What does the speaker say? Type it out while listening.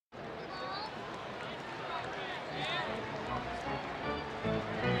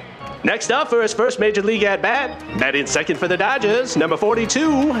Next up for his first major league at-bat, batting second for the Dodgers, number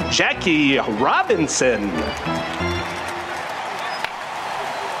 42, Jackie Robinson.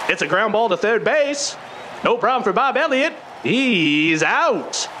 It's a ground ball to third base. No problem for Bob Elliott. He's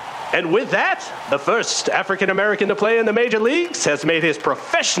out. And with that, the first African-American to play in the major leagues has made his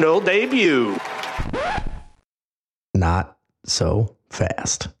professional debut. Not so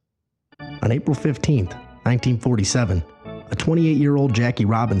fast. On April 15th, 1947, a 28-year-old Jackie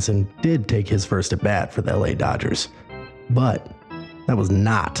Robinson did take his first at-bat for the LA Dodgers. But that was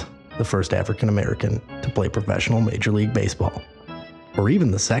not the first African-American to play professional Major League Baseball, or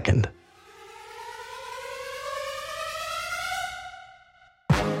even the second.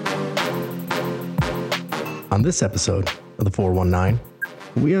 On this episode of the 419,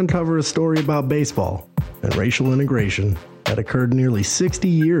 we uncover a story about baseball and racial integration that occurred nearly 60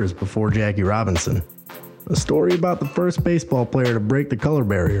 years before Jackie Robinson. A story about the first baseball player to break the color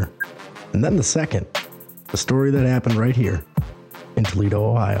barrier. And then the second, a story that happened right here in Toledo,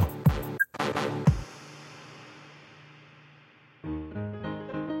 Ohio.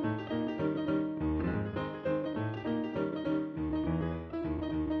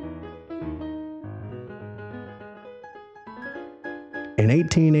 In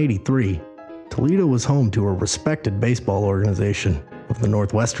 1883, Toledo was home to a respected baseball organization of the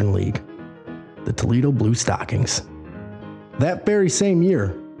Northwestern League, the Toledo Blue Stockings. That very same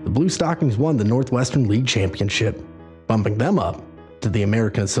year, the Blue Stockings won the Northwestern League Championship, bumping them up to the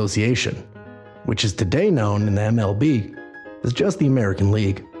American Association, which is today known in the MLB as just the American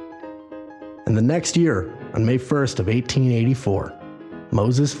League. And the next year, on May 1st of 1884,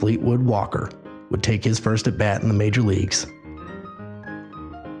 Moses Fleetwood Walker would take his first at-bat in the major leagues.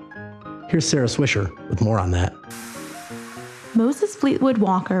 Here's Sarah Swisher with more on that. Moses Fleetwood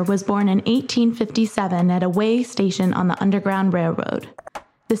Walker was born in 1857 at a way station on the Underground Railroad.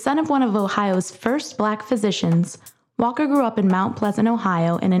 The son of one of Ohio's first black physicians, Walker grew up in Mount Pleasant,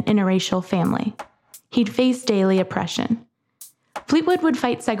 Ohio, in an interracial family. He'd faced daily oppression. Fleetwood would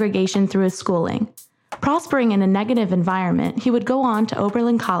fight segregation through his schooling. Prospering in a negative environment, he would go on to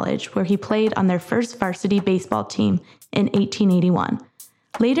Oberlin College, where he played on their first varsity baseball team in 1881.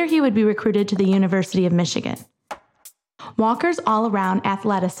 Later, he would be recruited to the University of Michigan. Walker's all-around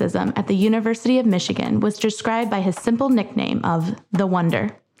athleticism at the University of Michigan was described by his simple nickname of The Wonder.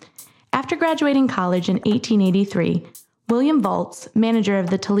 After graduating college in 1883, William Volz, manager of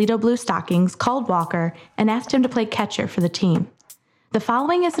the Toledo Blue Stockings, called Walker and asked him to play catcher for the team. The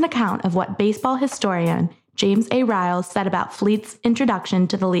following is an account of what baseball historian James A. Riles said about Fleet's introduction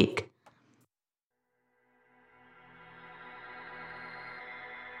to the league.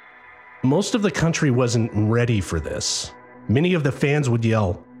 Most of the country wasn't ready for this. Many of the fans would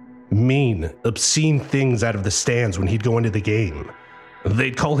yell mean, obscene things out of the stands when he'd go into the game.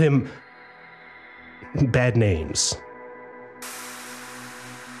 They'd call him bad names.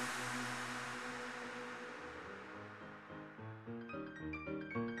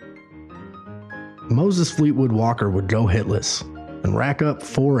 Moses Fleetwood Walker would go hitless and rack up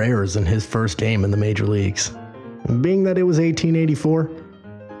 4 errors in his first game in the major leagues. And being that it was 1884,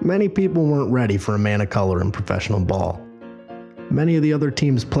 many people weren't ready for a man of color in professional ball. Many of the other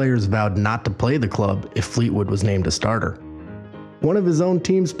team's players vowed not to play the club if Fleetwood was named a starter. One of his own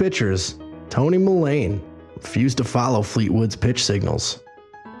team's pitchers, Tony Mullane, refused to follow Fleetwood's pitch signals.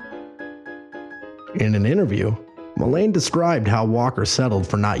 In an interview, Mullane described how Walker settled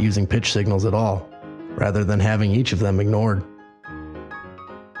for not using pitch signals at all, rather than having each of them ignored.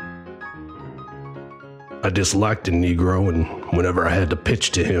 I disliked the Negro, and whenever I had to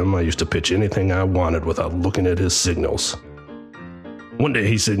pitch to him, I used to pitch anything I wanted without looking at his signals. One day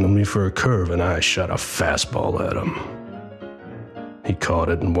he signaled me for a curve, and I shot a fastball at him. He caught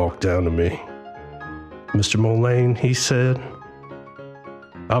it and walked down to me. "Mr. Mullane," he said,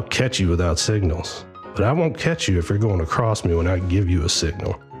 "I'll catch you without signals, but I won't catch you if you're going to cross me when I give you a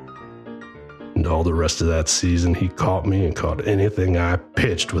signal." And all the rest of that season, he caught me and caught anything I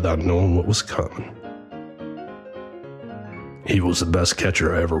pitched without knowing what was coming. He was the best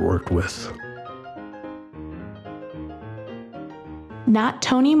catcher I ever worked with. Not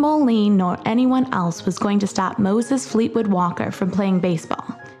Tony Mullane nor anyone else was going to stop Moses Fleetwood Walker from playing baseball.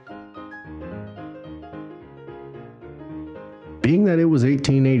 Being that it was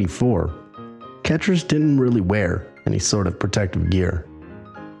 1884, catchers didn't really wear any sort of protective gear.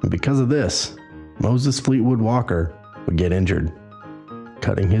 And because of this, Moses Fleetwood Walker would get injured,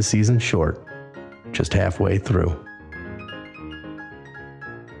 cutting his season short just halfway through.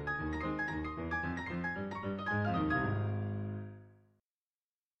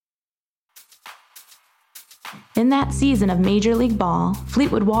 In In that season of Major League Ball,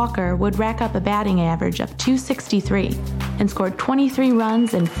 Fleetwood Walker would rack up a batting average of .263 and scored 23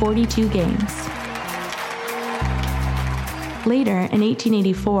 runs in 42 games. Later, in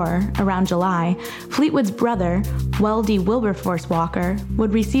 1884, around July, Fleetwood's brother, Weldie Wilberforce Walker,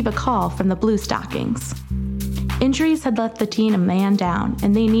 would receive a call from the Blue Stockings. Injuries had left the team a man down,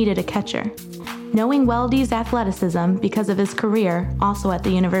 and they needed a catcher. Knowing Weldie's athleticism because of his career, also at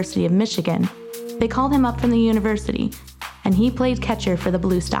the University of Michigan, they called him up from the university, and he played catcher for the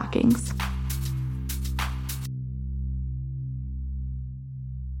Blue Stockings.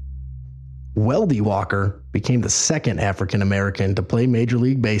 Weldie Walker became the second African American to play Major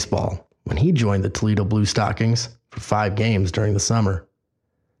League Baseball when he joined the Toledo Blue Stockings for 5 games during the summer.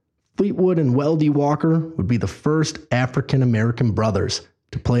 Fleetwood and Weldie Walker would be the first African American brothers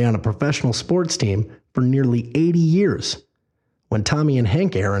to play on a professional sports team for nearly 80 years, when Tommy and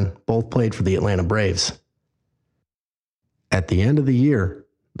Hank Aaron both played for the Atlanta Braves. At the end of the year,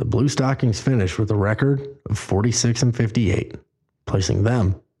 the Blue Stockings finished with a record of 46-58, placing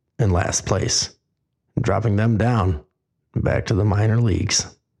them in last place, dropping them down back to the minor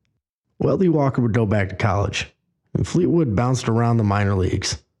leagues. Weldie Walker would go back to college, and Fleetwood bounced around the minor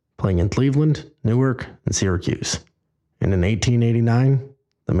leagues, playing in Cleveland, Newark, and Syracuse. And in 1889,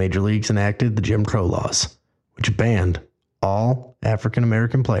 the major leagues enacted the Jim Crow laws, which banned all African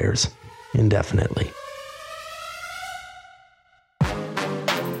American players indefinitely.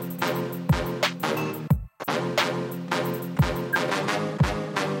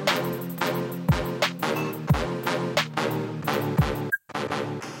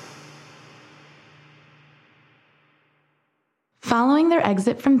 Following their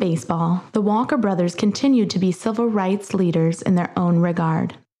exit from baseball, the Walker brothers continued to be civil rights leaders in their own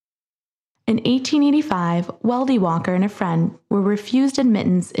regard. In 1885, Weldie Walker and a friend were refused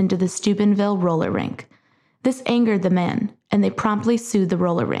admittance into the Steubenville roller rink. This angered the men, and they promptly sued the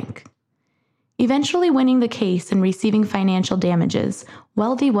roller rink. Eventually winning the case and receiving financial damages,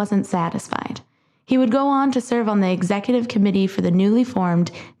 Weldie wasn't satisfied. He would go on to serve on the executive committee for the newly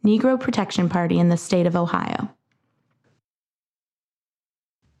formed Negro Protection Party in the state of Ohio.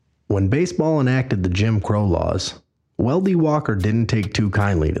 When baseball enacted the Jim Crow laws, Weldie Walker didn't take too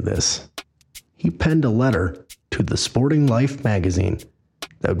kindly to this. He penned a letter to the Sporting Life magazine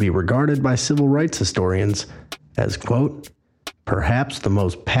that would be regarded by civil rights historians as, quote, perhaps the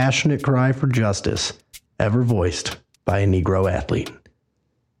most passionate cry for justice ever voiced by a Negro athlete.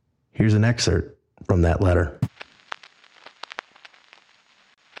 Here's an excerpt from that letter.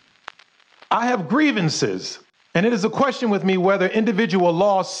 I have grievances, and it is a question with me whether individual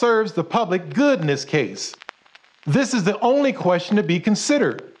law serves the public good in this case. This is the only question to be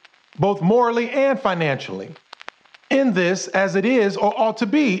considered, both morally and financially. In this, as it is or ought to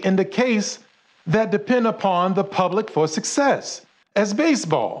be in the case that depend upon the public for success, as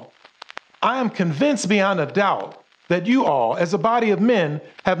baseball. I am convinced beyond a doubt that you all, as a body of men,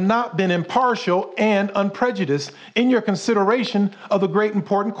 have not been impartial and unprejudiced in your consideration of the great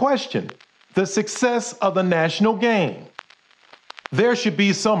important question, the success of the national game. There should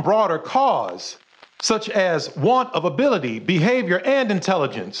be some broader cause, such as want of ability, behavior, and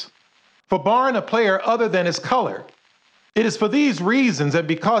intelligence, for barring a player other than his color. It is for these reasons, and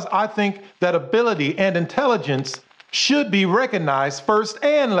because I think that ability and intelligence should be recognized first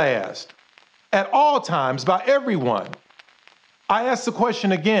and last, at all times by everyone. I ask the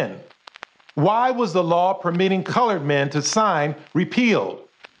question again, why was the law permitting colored men to sign repealed?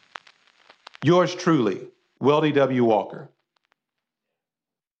 Yours truly, Weldie W. Walker.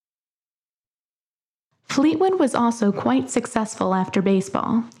 Fleetwood was also quite successful after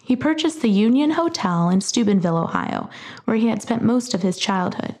baseball. He purchased the Union Hotel in Steubenville, Ohio, where he had spent most of his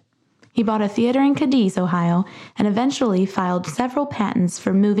childhood. He bought a theater in Cadiz, Ohio, and eventually filed several patents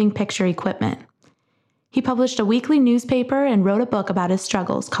for moving picture equipment. He published a weekly newspaper and wrote a book about his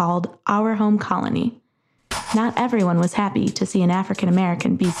struggles called Our Home Colony. Not everyone was happy to see an African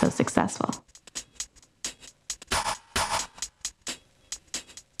American be so successful.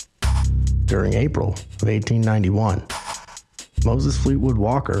 During April of 1891, Moses Fleetwood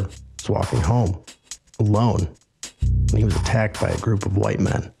Walker was walking home, alone, when he was attacked by a group of white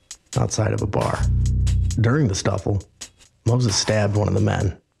men outside of a bar. During the scuffle, Moses stabbed one of the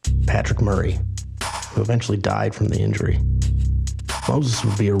men, Patrick Murray, who eventually died from the injury. Moses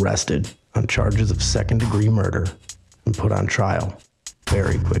would be arrested on charges of second-degree murder and put on trial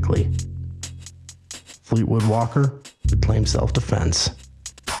very quickly. Fleetwood Walker would claim self-defense,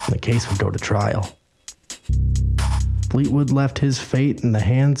 and the case would go to trial. Fleetwood left his fate in the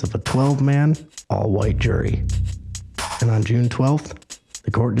hands of a 12-man, all-white jury. And on June 12th, the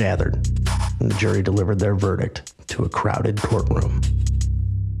court gathered, and the jury delivered their verdict to a crowded courtroom.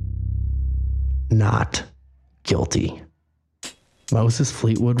 Not guilty. Moses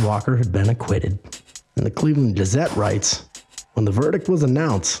Fleetwood Walker had been acquitted, and the Cleveland Gazette writes, when the verdict was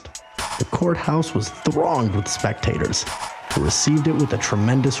announced, the courthouse was thronged with spectators who received it with a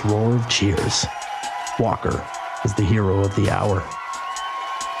tremendous roar of cheers. Walker is the hero of the hour.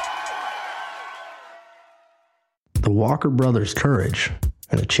 The Walker brothers' courage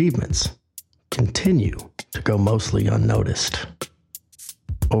and achievements continue to go mostly unnoticed.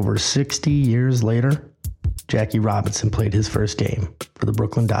 Over 60 years later, Jackie Robinson played his first game for the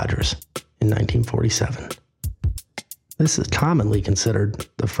Brooklyn Dodgers in 1947. This is commonly considered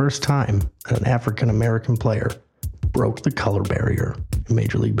the first time that an African-American player broke the color barrier in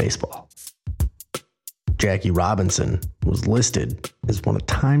Major League Baseball. Jackie Robinson was listed as one of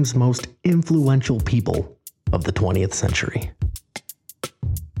Time's most influential people of the 20th century.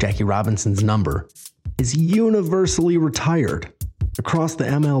 Jackie Robinson's number is universally retired across the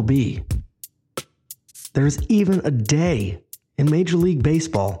MLB. There's even a day in Major League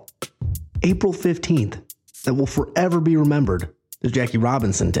Baseball, April 15th, that will forever be remembered as Jackie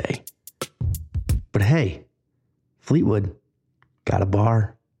Robinson Day. But hey, Fleetwood got a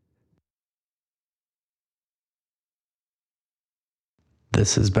bar.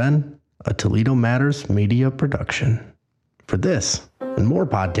 This has been a Toledo Matters media production. For this and more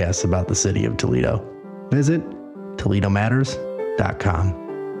podcasts about the city of Toledo, visit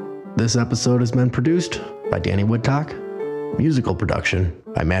ToledoMatters.com. This episode has been produced by Danny Woodcock, musical production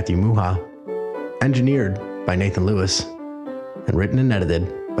by Matthew Muha, engineered by Nathan Lewis, and written and edited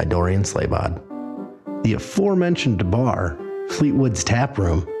by Dorian Slaybod. The aforementioned bar, Fleetwood's Tap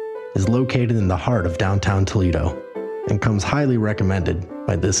Room, is located in the heart of downtown Toledo and comes highly recommended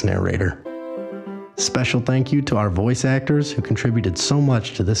by this narrator. Special thank you to our voice actors who contributed so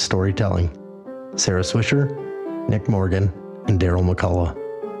much to this storytelling: Sarah Swisher, Nick Morgan, and Daryl McCullough.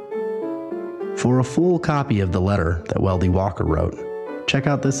 For a full copy of the letter that Weldy Walker wrote, check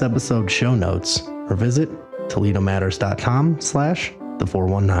out this episode's show notes or visit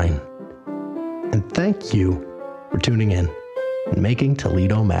ToledoMatters.com/the419. And thank you for tuning in and making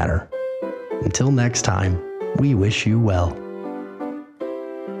Toledo matter. Until next time, we wish you well.